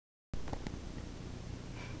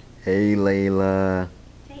Hey, Layla.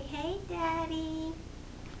 Say hey, Daddy.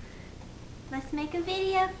 Let's make a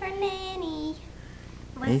video for Nani.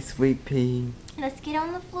 Hey, Sweet Pea. Let's get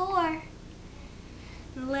on the floor.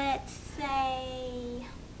 Let's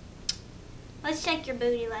shake your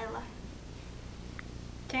booty, Layla.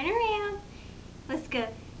 Turn around. Let's go.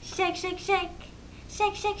 Shake, shake, shake.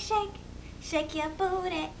 Shake, shake, shake. Shake your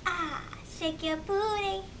booty. Ah, shake your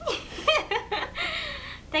booty.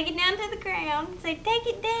 Take it down to the ground. Say, take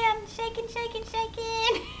it down. Shaking, shaking,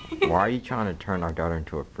 shaking. Why are you trying to turn our daughter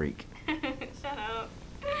into a freak? Shut up.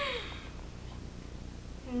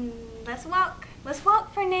 Let's walk. Let's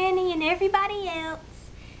walk for Nani and everybody else.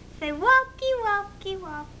 Say, walkie, walkie,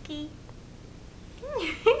 walkie.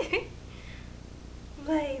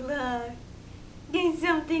 Layla, do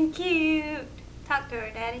something cute. Talk to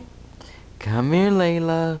her, Daddy. Come here,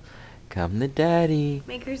 Layla. Come to Daddy.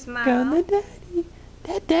 Make her smile. Come to Daddy.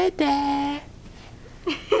 Da da da.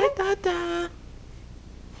 Da da da.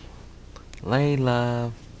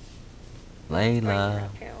 Layla. Layla.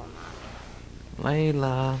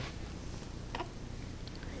 Layla.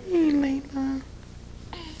 Hey, Layla.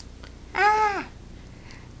 Ah!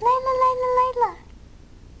 Layla, Layla, Layla.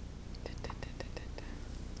 Da da da da da.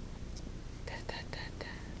 Da da da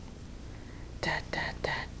da. Da da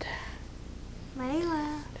da da. Layla.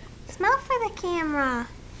 Smile for the camera.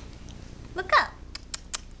 Look up.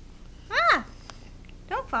 Ah!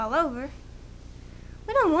 Don't fall over.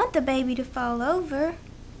 We don't want the baby to fall over.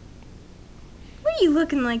 What are you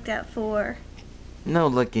looking like that for? No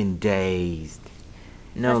looking dazed.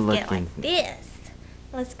 No Let's looking. get like this.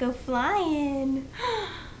 Let's go flying.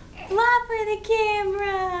 Fly for the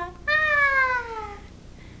camera. Ah!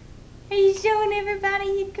 Are you showing everybody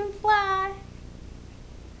you can fly?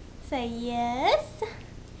 Say yes.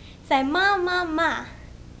 Say ma, ma, ma.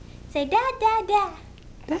 Say da, da, da.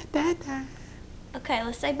 Da da da. Okay,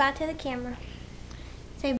 let's say bye to the camera.